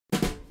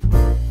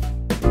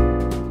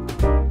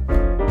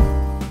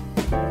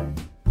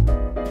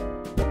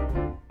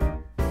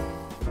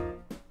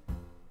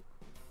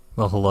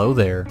Well, hello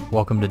there.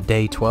 Welcome to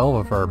day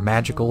 12 of our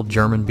magical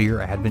German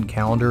beer advent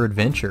calendar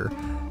adventure.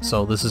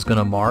 So this is going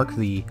to mark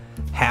the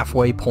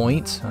halfway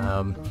point.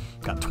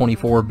 Got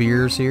 24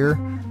 beers here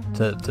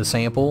to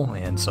sample,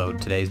 and so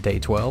today's day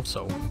 12,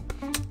 so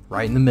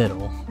right in the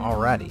middle.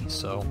 Alrighty,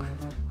 so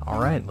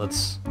alright,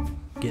 let's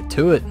get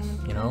to it.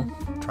 You know,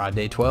 try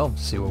day 12,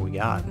 see what we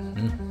got.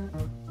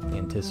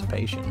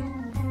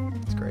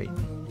 Anticipation. It's great.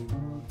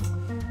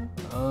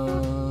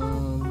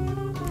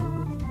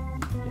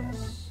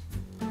 Yes.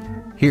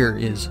 Here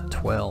is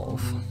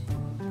 12.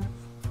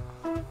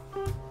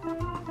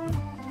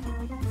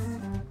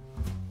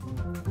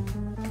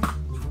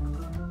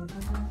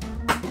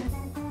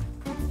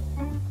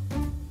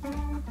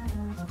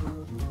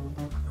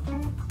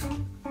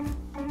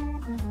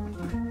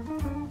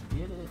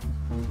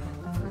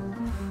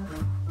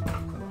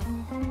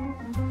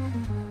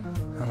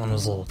 That one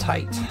was a little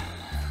tight.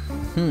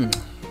 Ooh.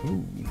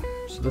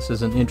 So this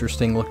is an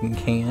interesting looking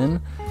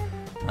can.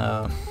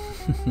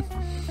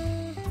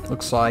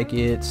 Looks like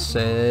it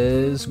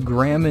says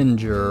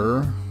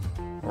Graminger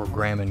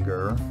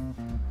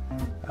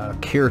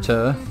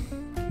Kirta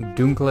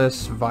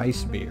Dunkles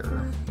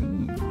Weissbier.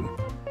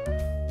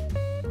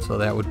 So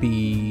that would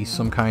be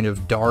some kind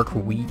of dark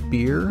wheat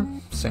beer.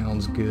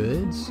 Sounds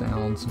good.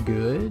 Sounds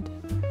good.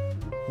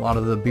 A lot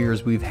of the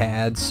beers we've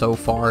had so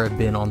far have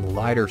been on the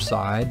lighter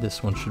side.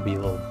 This one should be a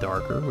little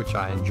darker, which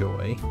I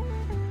enjoy.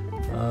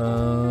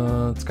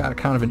 It's got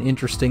kind of an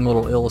interesting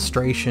little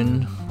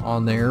illustration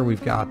on there.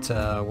 We've got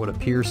what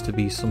appears to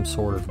be some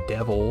sort of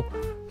devil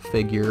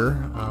figure.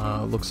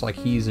 Looks like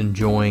he's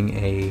enjoying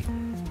a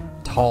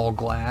tall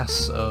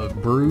glass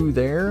of brew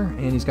there,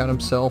 and he's got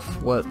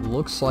himself what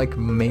looks like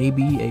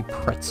maybe a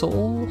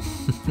pretzel.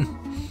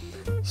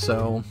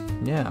 So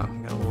yeah,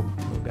 got a little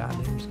guy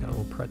there. He's got a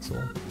little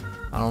pretzel.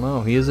 I don't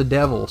know. He is a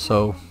devil,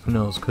 so who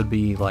knows? Could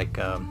be like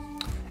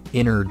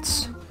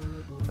innards.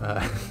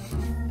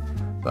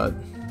 But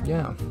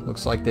yeah,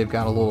 looks like they've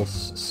got a little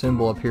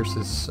symbol up here.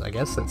 Says, I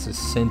guess that says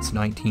since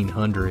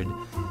 1900.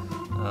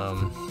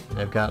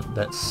 They've got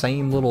that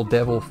same little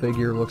devil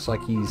figure. Looks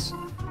like he's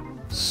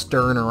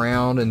stirring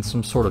around in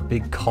some sort of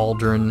big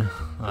cauldron.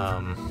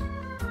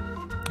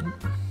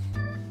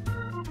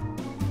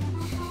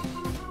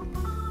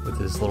 With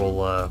his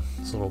little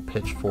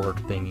pitchfork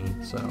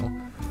thingy. So.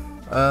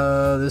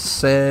 This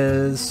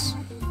says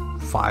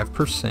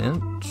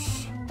 5%.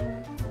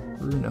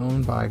 Brew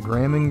known by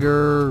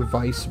Graminger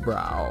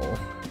Weißbräu.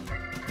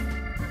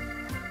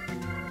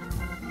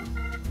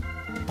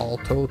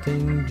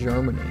 Altötting,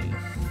 Germany.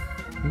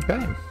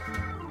 Okay.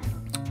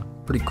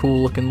 Pretty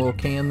cool looking little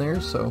can there,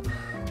 so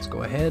let's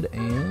go ahead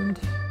and...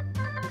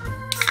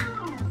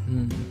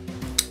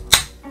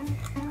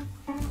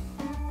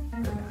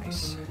 Very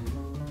nice.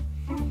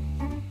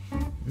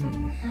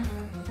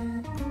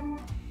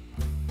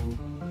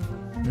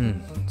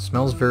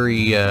 Smells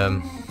very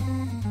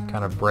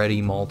kind of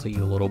bready,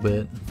 malty a little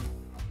bit.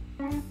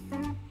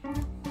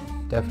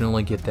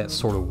 Definitely get that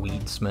sort of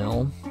wheat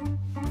smell.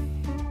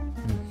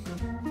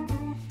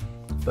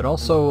 But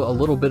also a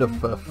little bit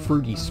of a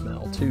fruity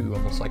smell too,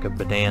 almost like a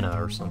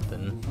banana or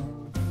something.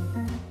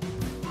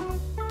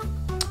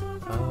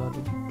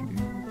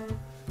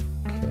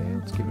 Okay,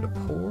 let's give it a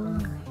pour.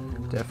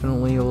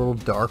 Definitely a little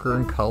darker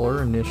in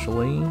color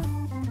initially.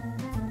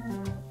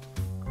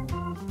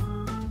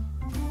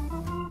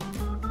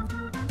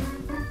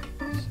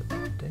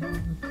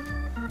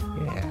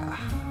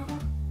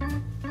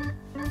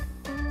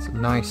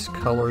 Nice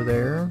color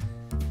there.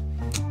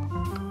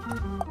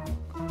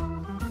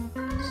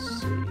 Let's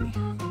see.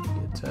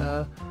 It's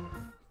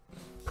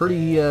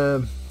pretty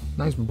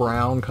nice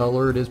brown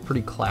color. It is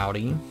pretty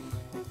cloudy.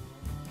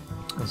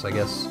 So I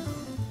guess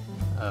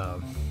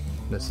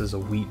this is a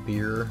wheat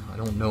beer. I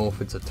don't know if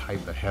it's a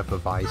type of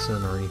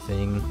Hefeweizen or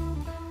anything.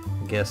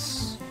 I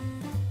guess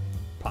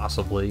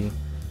possibly.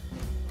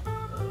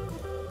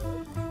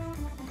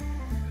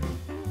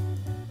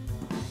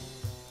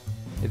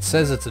 It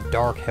says it's a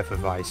dark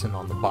Hefeweizen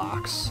on the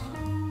box,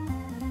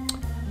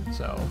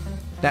 so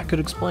that could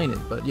explain it.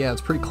 But yeah,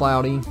 it's pretty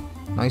cloudy,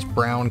 nice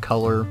brown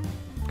color,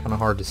 kind of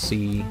hard to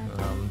see.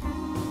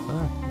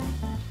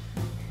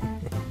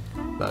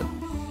 But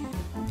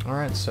all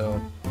right,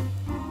 so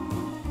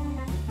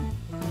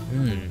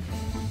it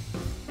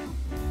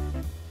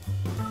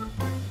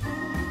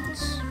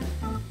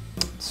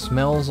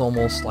smells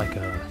almost like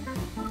a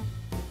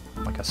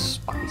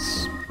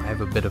spice. I have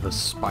a bit of a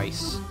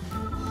spice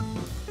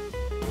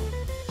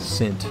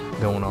scent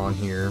going on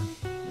here.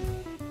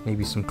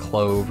 Maybe some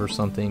clove or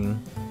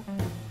something.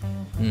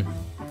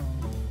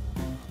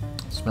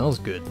 Smells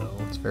good though.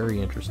 It's very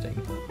interesting.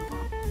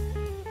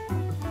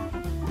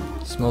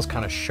 It smells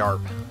kind of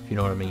sharp, if you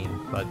know what I mean.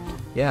 But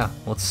yeah,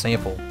 let's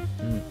sample.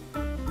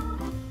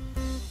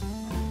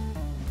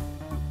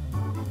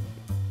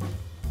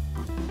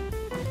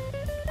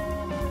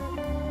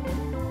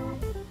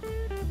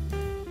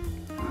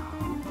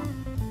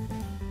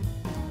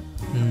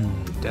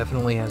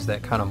 Definitely has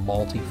that kind of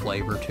malty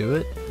flavor to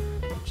it,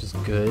 which is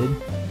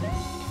good.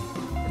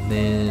 And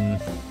then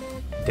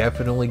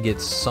Definitely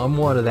gets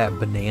somewhat of that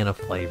banana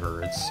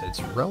flavor.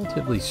 It's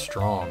relatively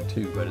strong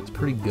too, but it's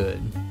pretty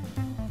good.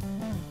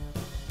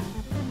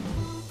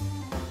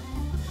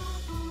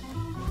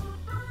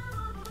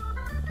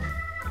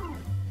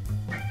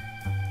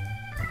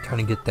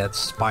 Kind of get that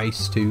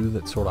spice too,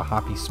 that sort of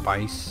hoppy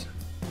spice.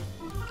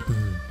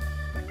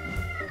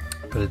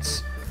 But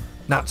it's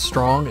not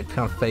strong, it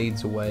kind of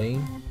fades away.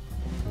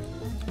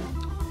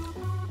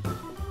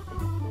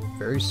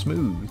 Very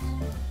smooth.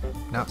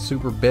 Not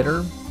super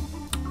bitter.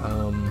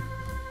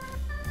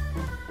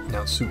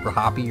 Not super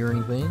hoppy or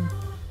anything.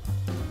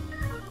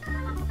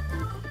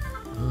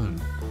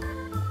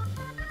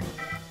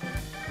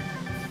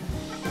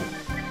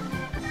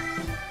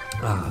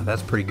 Ah,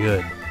 that's pretty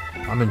good.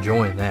 I'm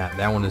enjoying that.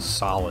 That one is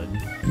solid.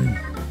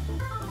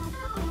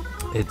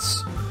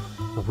 It's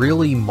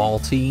really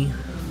malty.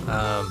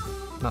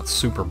 Not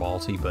super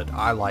malty, but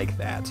I like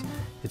that.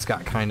 It's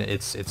got kind of,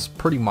 it's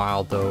pretty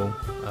mild though.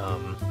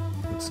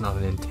 It's not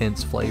an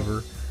intense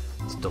flavor.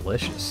 It's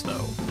delicious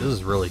though. This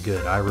is really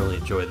good. I really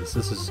enjoy this.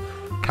 This is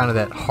kind of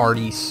that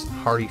hearty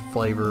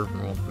flavor.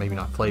 Well, maybe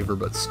not flavor,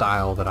 but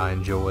style that I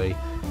enjoy.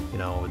 You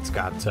know, it's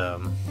got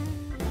that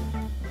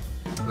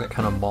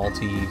kind of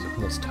malty,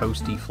 almost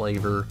toasty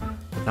flavor,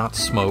 not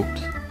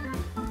smoked,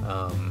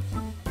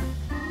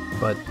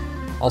 but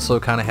also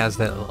kind of has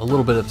that a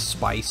little bit of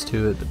spice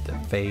to it, but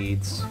that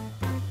fades,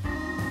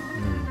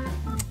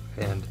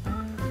 and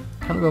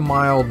kind of a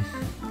mild,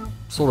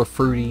 sort of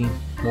fruity,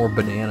 more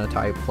banana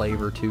type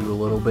flavor too, a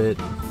little bit.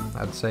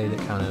 I'd say that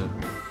kind of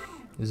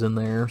is in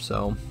there.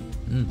 So,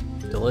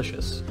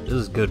 delicious. This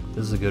is good.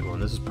 This is a good one.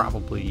 This is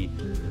probably,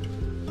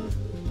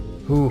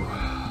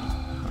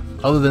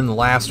 other than the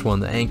last one,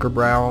 the Anchor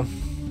Brow,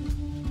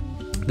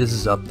 this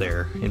is up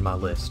there in my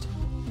list.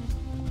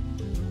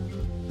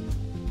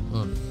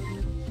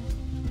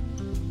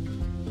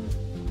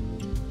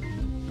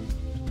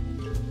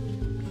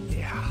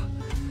 Yeah,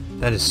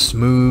 that is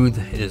smooth.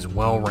 It is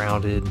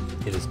well-rounded.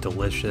 It is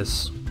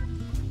delicious.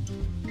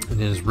 It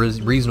is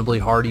reasonably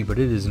hearty, but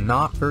it is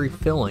not very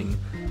filling.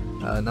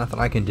 Not that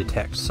I can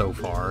detect so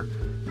far.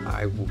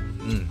 I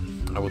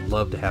would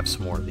love to have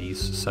some more of these.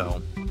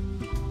 So,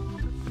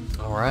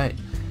 all right,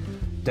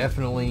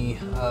 definitely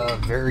a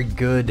very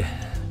good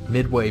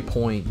midway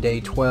point, day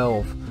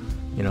 12.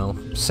 You know,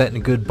 setting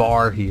a good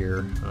bar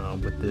here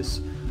with this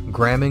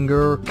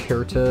Graminger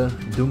Kirta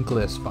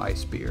Dunkles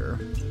Weissbier.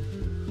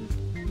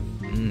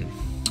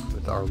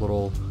 With our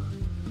little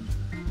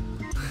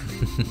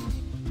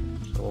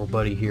little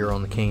buddy here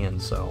on the can.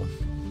 So,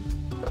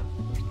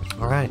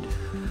 all right,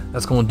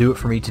 that's going to do it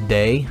for me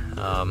today.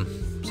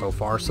 So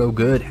far so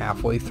good.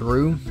 Halfway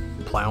through,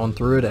 plowing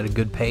through it at a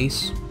good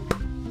pace,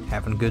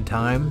 having a good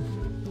time,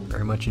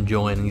 very much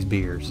enjoying these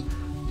beers.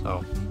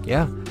 So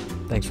yeah,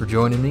 thanks for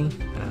joining me,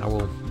 and I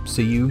will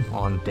see you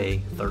on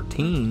day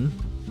 13,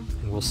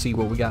 and we'll see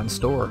what we got in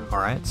store. All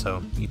right,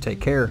 so you take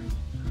care.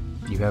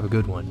 You have a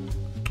good one.